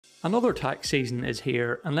Another tax season is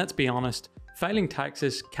here, and let's be honest, filing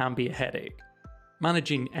taxes can be a headache.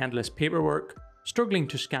 Managing endless paperwork, struggling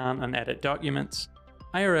to scan and edit documents,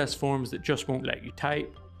 IRS forms that just won't let you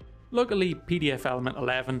type. Luckily, PDFelement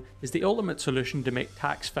 11 is the ultimate solution to make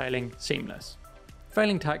tax filing seamless.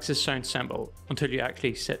 Filing taxes sounds simple until you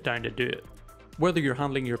actually sit down to do it. Whether you're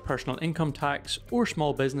handling your personal income tax or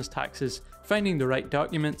small business taxes, finding the right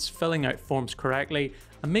documents, filling out forms correctly,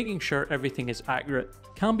 and making sure everything is accurate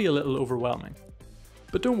can be a little overwhelming.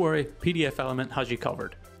 But don't worry, PDFelement has you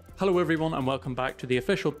covered. Hello everyone and welcome back to the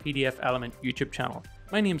official PDFelement YouTube channel.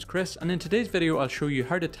 My name's Chris, and in today's video I'll show you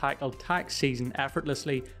how to tackle tax season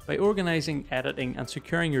effortlessly by organising, editing and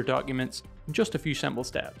securing your documents in just a few simple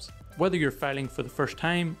steps. Whether you're filing for the first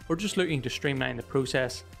time or just looking to streamline the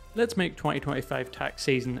process, let's make 2025 tax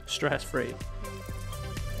season stress-free.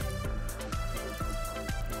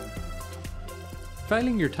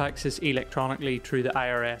 Filing your taxes electronically through the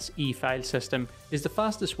IRS e-file system is the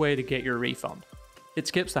fastest way to get your refund. It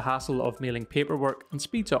skips the hassle of mailing paperwork and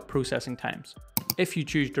speeds up processing times. If you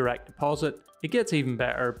choose direct deposit, it gets even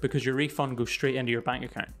better because your refund goes straight into your bank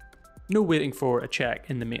account. No waiting for a check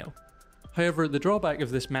in the mail. However, the drawback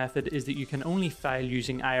of this method is that you can only file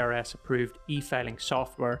using IRS approved e-filing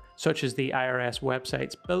software such as the IRS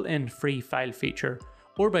website's built-in free file feature,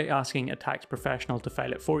 or by asking a tax professional to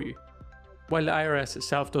file it for you. While the IRS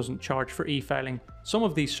itself doesn't charge for e-filing, some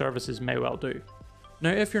of these services may well do. Now,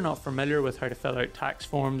 if you're not familiar with how to fill out tax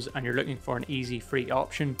forms and you're looking for an easy free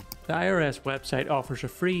option, the IRS website offers a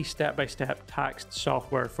free step-by-step tax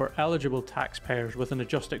software for eligible taxpayers with an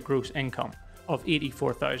adjusted gross income of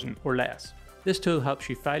 $84,000 or less. This tool helps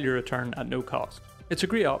you file your return at no cost. It's a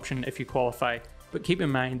great option if you qualify, but keep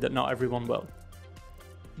in mind that not everyone will.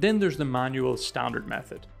 Then there's the manual standard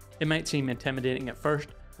method. It might seem intimidating at first,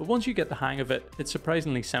 but once you get the hang of it, it's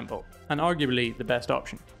surprisingly simple, and arguably the best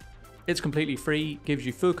option. It's completely free, gives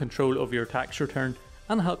you full control over your tax return,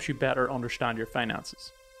 and helps you better understand your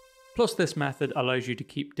finances. Plus, this method allows you to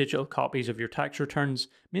keep digital copies of your tax returns,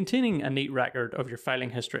 maintaining a neat record of your filing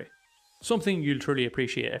history. Something you'll truly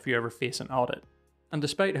appreciate if you ever face an audit. And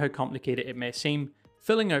despite how complicated it may seem,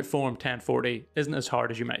 filling out Form 1040 isn't as hard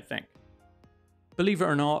as you might think. Believe it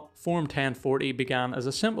or not, Form 1040 began as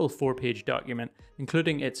a simple 4-page document,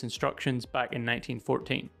 including its instructions back in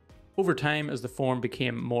 1914. Over time, as the form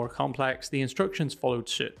became more complex, the instructions followed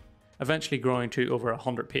suit, eventually growing to over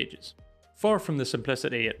 100 pages. Far from the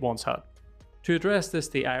simplicity it once had. To address this,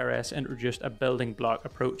 the IRS introduced a building block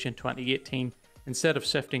approach in 2018. Instead of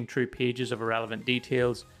sifting through pages of irrelevant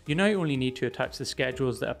details, you now only need to attach the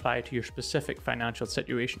schedules that apply to your specific financial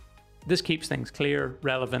situation. This keeps things clear,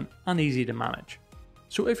 relevant, and easy to manage.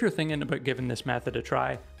 So if you're thinking about giving this method a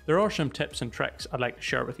try, there are some tips and tricks I'd like to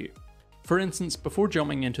share with you. For instance, before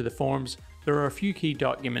jumping into the forms, there are a few key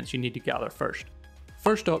documents you need to gather first.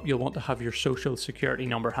 First up, you'll want to have your social security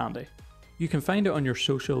number handy. You can find it on your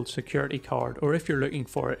social security card, or if you're looking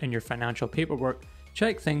for it in your financial paperwork,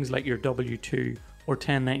 check things like your W-2 or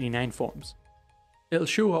 1099 forms. It'll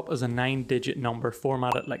show up as a 9-digit number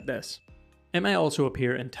formatted like this. It may also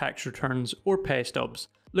appear in tax returns or pay stubs.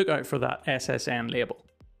 Look out for that SSN label.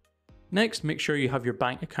 Next, make sure you have your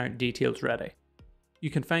bank account details ready. You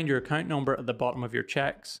can find your account number at the bottom of your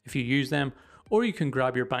checks if you use them, or you can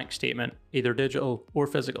grab your bank statement, either digital or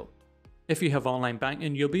physical. If you have online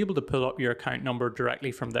banking, you'll be able to pull up your account number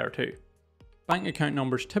directly from there too. Bank account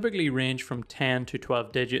numbers typically range from 10 to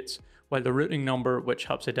 12 digits, while the routing number, which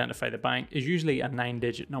helps identify the bank, is usually a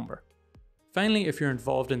 9-digit number. Finally, if you're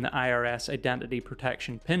involved in the IRS Identity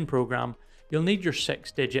Protection PIN program, you'll need your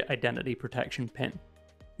 6-digit Identity Protection PIN.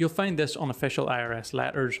 You'll find this on official IRS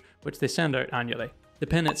letters, which they send out annually. The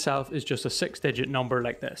PIN itself is just a 6-digit number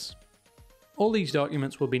like this. All these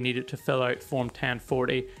documents will be needed to fill out Form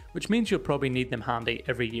 1040, which means you'll probably need them handy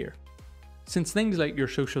every year. Since things like your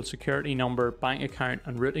social security number, bank account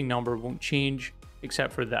and routing number won't change,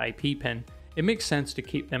 except for the IP PIN, it makes sense to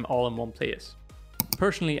keep them all in one place.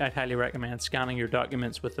 Personally, I'd highly recommend scanning your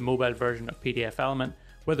documents with the mobile version of PDFelement.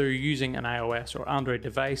 Whether you're using an iOS or Android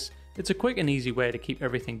device, it's a quick and easy way to keep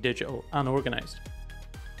everything digital and organised.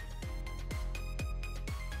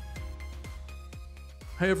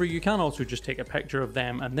 However, you can also just take a picture of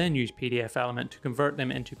them and then use PDFelement to convert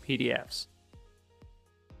them into PDFs,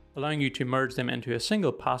 allowing you to merge them into a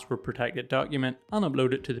single password protected document and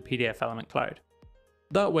upload it to the PDFelement cloud.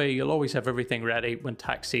 That way you'll always have everything ready when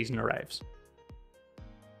tax season arrives.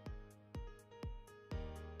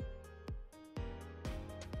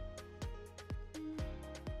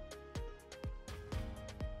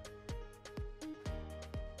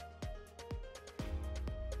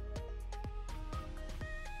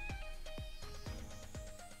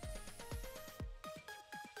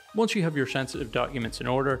 Once you have your sensitive documents in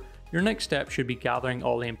order, your next step should be gathering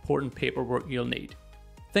all the important paperwork you'll need.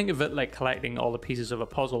 Think of it like collecting all the pieces of a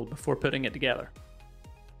puzzle before putting it together.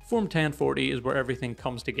 Form 1040 is where everything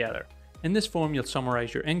comes together. In this form you'll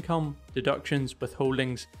summarise your income, deductions,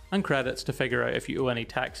 withholdings and credits to figure out if you owe any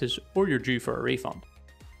taxes or you're due for a refund.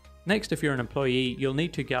 Next, if you're an employee, you'll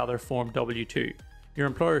need to gather Form W2. Your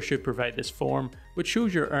employer should provide this form, which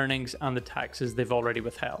shows your earnings and the taxes they've already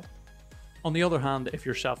withheld. On the other hand, if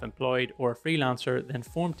you're self-employed or a freelancer, then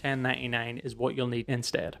Form 1099 is what you'll need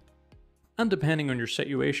instead. And depending on your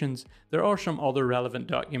situations, there are some other relevant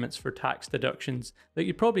documents for tax deductions that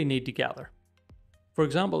you probably need to gather. For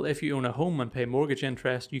example, if you own a home and pay mortgage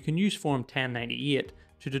interest, you can use Form 1098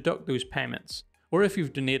 to deduct those payments. Or if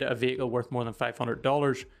you've donated a vehicle worth more than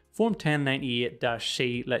 $500, Form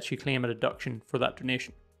 1098-C lets you claim a deduction for that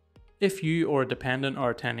donation. If you or a dependent are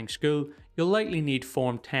attending school, you'll likely need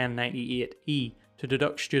Form 1098-E to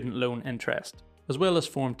deduct student loan interest, as well as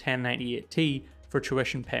Form 1098-T for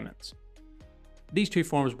tuition payments. These two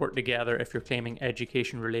forms work together if you're claiming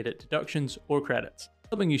education-related deductions or credits,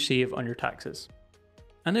 helping you save on your taxes.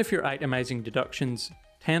 And if you're itemizing deductions,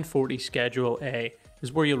 1040 Schedule A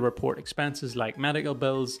is where you'll report expenses like medical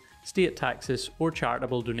bills, state taxes, or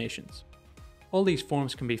charitable donations. All these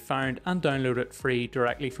forms can be found and downloaded free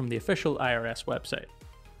directly from the official IRS website.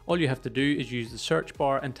 All you have to do is use the search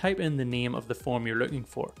bar and type in the name of the form you're looking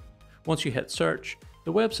for. Once you hit search,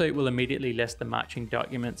 the website will immediately list the matching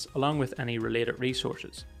documents along with any related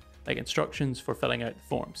resources, like instructions for filling out the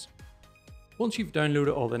forms. Once you've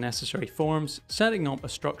downloaded all the necessary forms, setting up a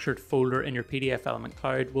structured folder in your PDFelement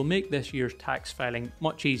cloud will make this year's tax filing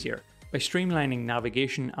much easier by streamlining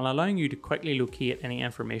navigation and allowing you to quickly locate any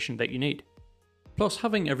information that you need. Plus,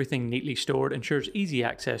 having everything neatly stored ensures easy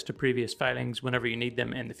access to previous filings whenever you need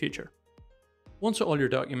them in the future. Once all your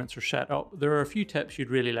documents are set up, there are a few tips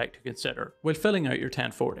you'd really like to consider while filling out your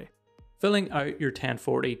 1040. Filling out your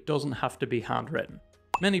 1040 doesn't have to be handwritten.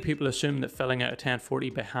 Many people assume that filling out a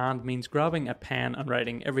 1040 by hand means grabbing a pen and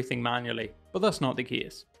writing everything manually, but that's not the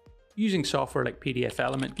case. Using software like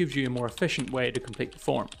PDFelement gives you a more efficient way to complete the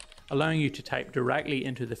form, allowing you to type directly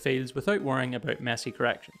into the fields without worrying about messy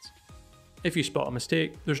corrections. If you spot a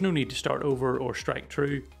mistake, there's no need to start over or strike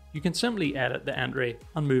through. You can simply edit the entry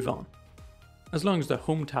and move on. As long as the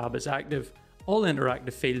Home tab is active, all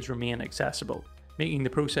interactive fields remain accessible, making the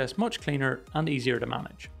process much cleaner and easier to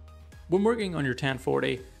manage. When working on your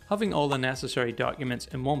 1040, having all the necessary documents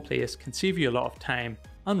in one place can save you a lot of time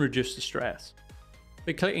and reduce the stress.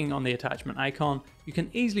 By clicking on the attachment icon, you can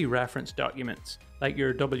easily reference documents like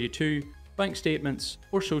your W2, bank statements,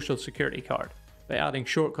 or social security card by adding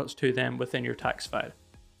shortcuts to them within your tax file.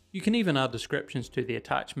 You can even add descriptions to the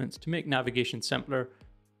attachments to make navigation simpler,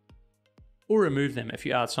 or remove them if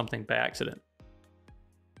you add something by accident.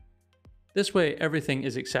 This way, everything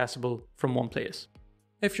is accessible from one place.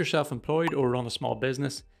 If you're self-employed or run a small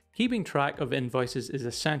business, keeping track of invoices is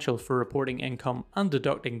essential for reporting income and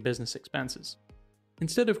deducting business expenses.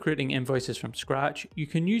 Instead of creating invoices from scratch, you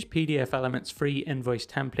can use PDFelement's free invoice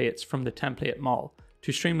templates from the template mall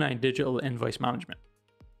to streamline digital invoice management.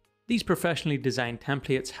 These professionally designed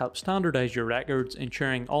templates help standardize your records,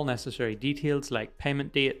 ensuring all necessary details like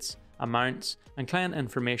payment dates, amounts, and client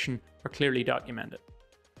information are clearly documented.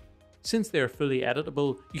 Since they are fully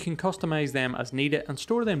editable, you can customize them as needed and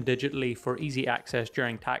store them digitally for easy access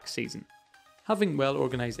during tax season. Having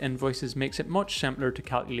well-organized invoices makes it much simpler to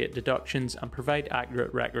calculate deductions and provide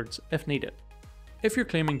accurate records if needed. If you're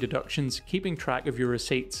claiming deductions, keeping track of your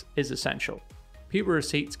receipts is essential. Paper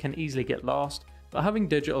receipts can easily get lost, but having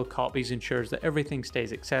digital copies ensures that everything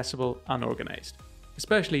stays accessible and organized,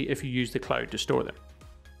 especially if you use the cloud to store them.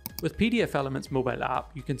 With PDFelement's mobile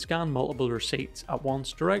app, you can scan multiple receipts at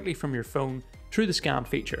once directly from your phone through the scan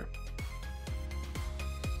feature.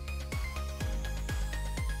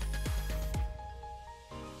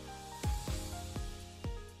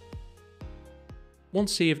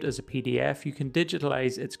 Once saved as a PDF, you can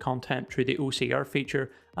digitalize its content through the OCR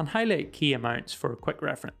feature and highlight key amounts for a quick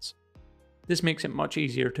reference. This makes it much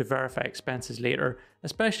easier to verify expenses later,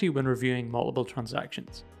 especially when reviewing multiple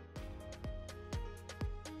transactions.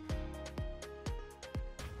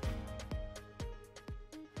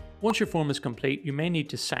 Once your form is complete, you may need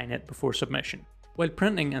to sign it before submission. While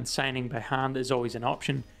printing and signing by hand is always an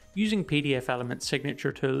option, using PDFelement's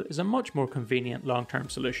signature tool is a much more convenient long-term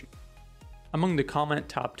solution. Among the Comment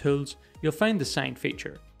tab tools, you'll find the Sign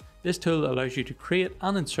feature. This tool allows you to create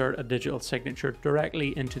and insert a digital signature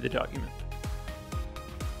directly into the document.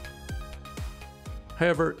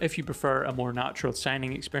 However, if you prefer a more natural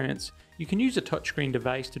signing experience, you can use a touchscreen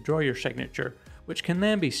device to draw your signature, which can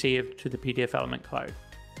then be saved to the PDFelement cloud.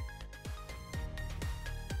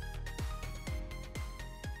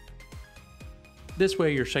 This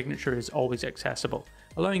way your signature is always accessible,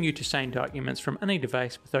 allowing you to sign documents from any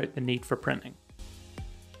device without the need for printing.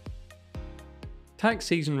 Tax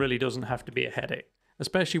season really doesn't have to be a headache,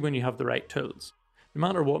 especially when you have the right tools. No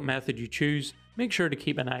matter what method you choose, make sure to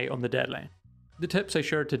keep an eye on the deadline. The tips I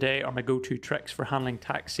shared today are my go-to tricks for handling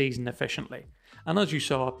tax season efficiently, and as you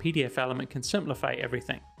saw, PDFelement can simplify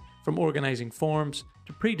everything, from organising forms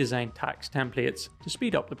to pre-designed tax templates to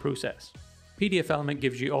speed up the process. PDFelement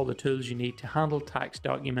gives you all the tools you need to handle tax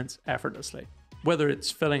documents effortlessly, whether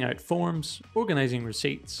it's filling out forms, organising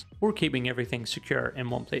receipts, or keeping everything secure in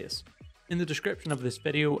one place. In the description of this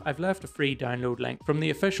video, I've left a free download link from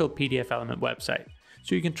the official PDFelement website,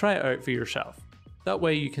 so you can try it out for yourself. That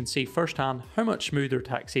way you can see firsthand how much smoother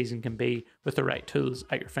tax season can be with the right tools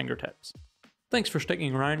at your fingertips. Thanks for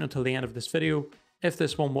sticking around until the end of this video. If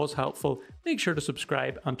this one was helpful, make sure to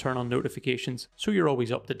subscribe and turn on notifications so you're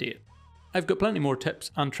always up to date. I've got plenty more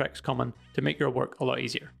tips and tricks coming to make your work a lot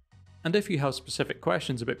easier. And if you have specific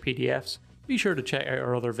questions about PDFs, be sure to check out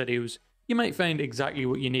our other videos. You might find exactly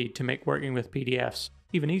what you need to make working with PDFs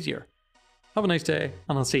even easier. Have a nice day,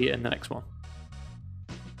 and I'll see you in the next one.